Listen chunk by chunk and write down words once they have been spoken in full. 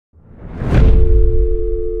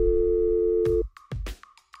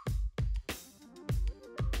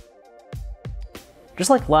Just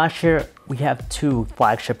like last year, we have two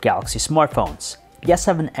flagship Galaxy smartphones. The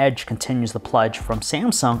S7 Edge continues the pledge from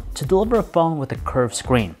Samsung to deliver a phone with a curved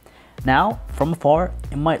screen. Now, from afar,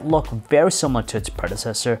 it might look very similar to its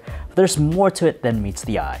predecessor, but there's more to it than meets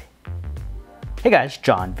the eye. Hey guys,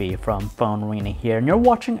 John V from PhoneArena here, and you're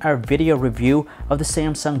watching our video review of the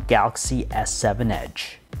Samsung Galaxy S7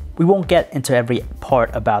 Edge. We won't get into every part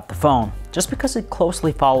about the phone, just because it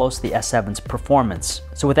closely follows the S7's performance.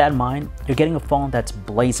 So with that in mind, you're getting a phone that's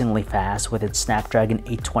blazingly fast with its Snapdragon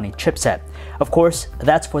 820 chipset. Of course,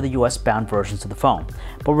 that's for the US-bound versions of the phone,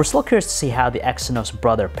 but we're still curious to see how the Exynos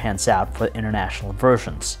brother pans out for the international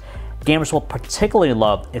versions. Gamers will particularly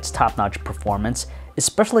love its top-notch performance,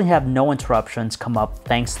 especially have no interruptions come up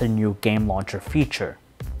thanks to the new game launcher feature.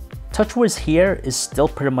 TouchWiz here is still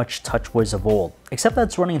pretty much TouchWiz of old, except that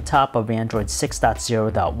it's running on top of Android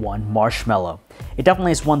 6.0.1 Marshmallow. It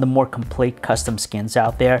definitely is one of the more complete custom skins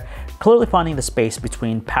out there, clearly finding the space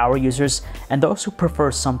between power users and those who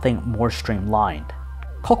prefer something more streamlined.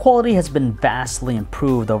 Call quality has been vastly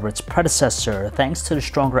improved over its predecessor thanks to the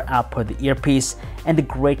stronger output of the earpiece and the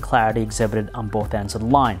great clarity exhibited on both ends of the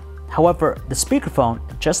line. However, the speakerphone,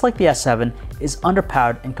 just like the S7, is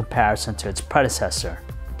underpowered in comparison to its predecessor.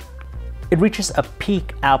 It reaches a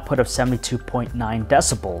peak output of 72.9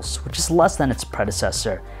 decibels, which is less than its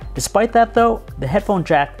predecessor. Despite that though, the headphone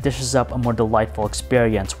jack dishes up a more delightful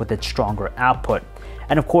experience with its stronger output.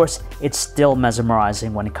 And of course, it's still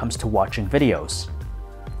mesmerizing when it comes to watching videos.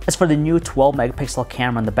 As for the new 12 megapixel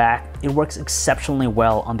camera in the back, it works exceptionally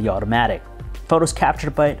well on the automatic. Photos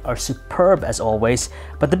captured by it are superb as always,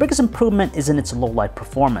 but the biggest improvement is in its low light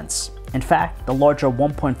performance. In fact, the larger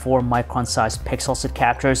 1.4 micron sized pixels it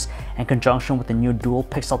captures, in conjunction with the new dual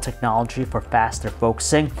pixel technology for faster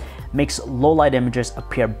focusing, makes low light images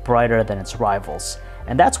appear brighter than its rivals.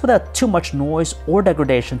 And that's without too much noise or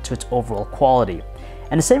degradation to its overall quality.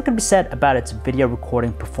 And the same can be said about its video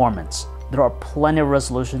recording performance. There are plenty of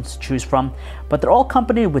resolutions to choose from, but they're all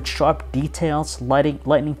accompanied with sharp details,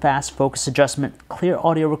 lightning fast focus adjustment, clear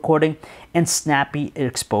audio recording, and snappy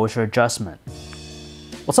exposure adjustment.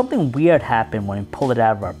 Well, something weird happened when we pulled it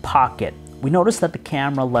out of our pocket. We noticed that the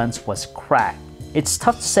camera lens was cracked. It's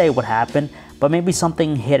tough to say what happened, but maybe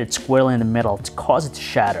something hit it squarely in the middle to cause it to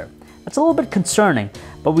shatter. That's a little bit concerning,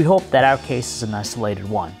 but we hope that our case is an isolated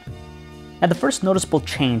one. And the first noticeable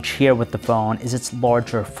change here with the phone is its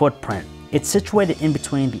larger footprint. It's situated in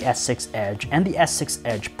between the S6 Edge and the S6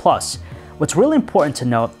 Edge Plus. What's really important to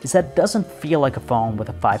note is that it doesn't feel like a phone with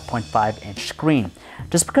a 5.5-inch screen,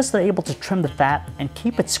 just because they're able to trim the fat and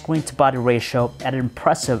keep its screen-to-body ratio at an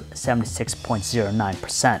impressive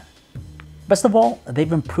 76.09%. Best of all,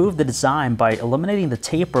 they've improved the design by eliminating the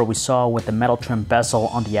taper we saw with the metal trim bezel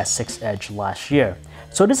on the S6 Edge last year.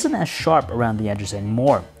 So it isn't as sharp around the edges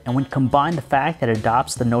anymore, and when you combine the fact that it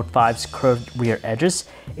adopts the Note 5's curved rear edges,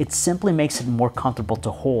 it simply makes it more comfortable to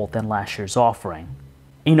hold than last year's offering.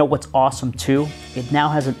 And you know what's awesome too? It now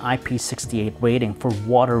has an IP68 rating for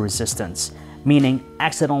water resistance, meaning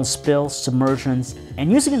accidental spills, submersions,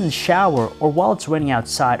 and using it in the shower or while it's raining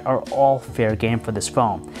outside are all fair game for this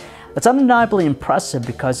phone. That's undeniably impressive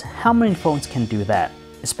because how many phones can do that?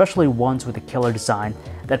 Especially ones with a killer design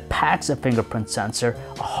that packs a fingerprint sensor,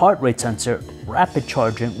 a heart rate sensor, rapid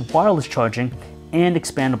charging, wireless charging, and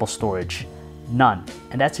expandable storage. None.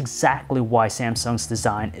 And that's exactly why Samsung's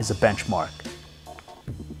design is a benchmark.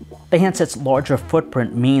 The handset's larger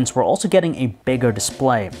footprint means we're also getting a bigger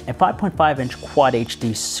display, a 5.5-inch Quad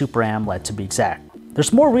HD Super AMOLED to be exact.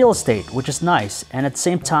 There's more real estate, which is nice, and at the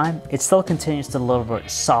same time, it still continues to deliver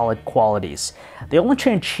solid qualities. The only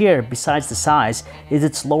change here, besides the size, is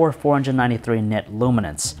its lower 493 nit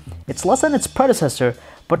luminance. It's less than its predecessor,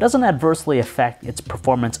 but doesn't adversely affect its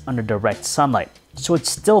performance under direct sunlight, so it's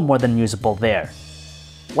still more than usable there.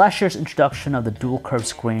 Last year's introduction of the dual curved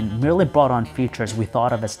screen merely brought on features we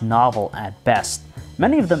thought of as novel at best.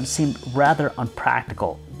 Many of them seemed rather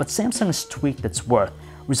unpractical, but Samsung has tweaked its worth,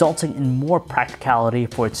 resulting in more practicality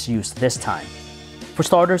for its use this time. For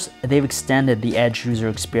starters, they've extended the Edge user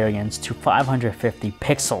experience to 550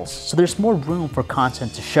 pixels, so there's more room for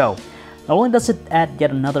content to show. Not only does it add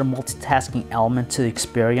yet another multitasking element to the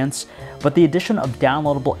experience, but the addition of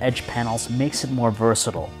downloadable Edge panels makes it more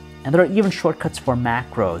versatile. And there are even shortcuts for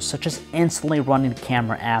macros, such as instantly running the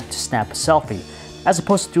camera app to snap a selfie, as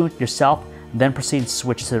opposed to doing it yourself and then proceeding to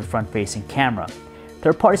switch to the front-facing camera.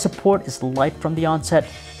 Third-party support is light from the onset,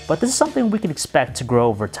 but this is something we can expect to grow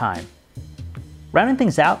over time. Rounding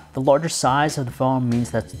things out, the larger size of the phone means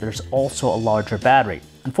that there's also a larger battery.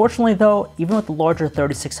 Unfortunately though, even with the larger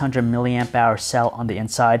 3600 mAh cell on the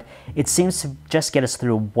inside, it seems to just get us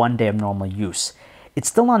through one day of normal use. It's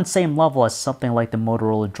still on the same level as something like the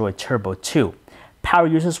Motorola Droid Turbo 2. Power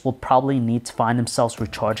users will probably need to find themselves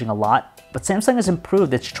recharging a lot, but Samsung has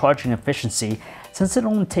improved its charging efficiency since it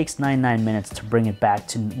only takes 99 minutes to bring it back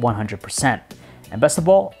to 100%. And best of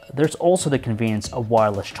all, there's also the convenience of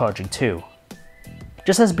wireless charging too.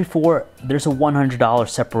 Just as before, there's a $100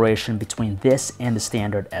 separation between this and the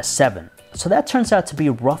standard S7. So that turns out to be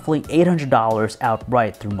roughly $800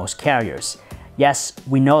 outright through most carriers. Yes,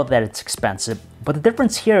 we know that it's expensive, but the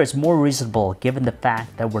difference here is more reasonable given the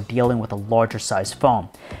fact that we're dealing with a larger size phone,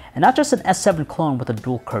 and not just an S7 clone with a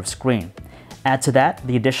dual curved screen. Add to that,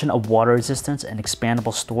 the addition of water resistance and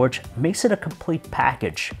expandable storage makes it a complete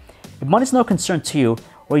package. If money's no concern to you,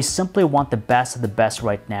 or you simply want the best of the best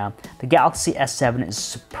right now, the Galaxy S7 is a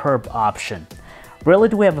superb option. Rarely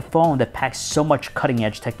do we have a phone that packs so much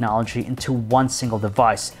cutting-edge technology into one single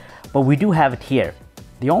device, but we do have it here.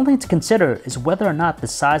 The only thing to consider is whether or not the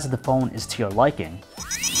size of the phone is to your liking.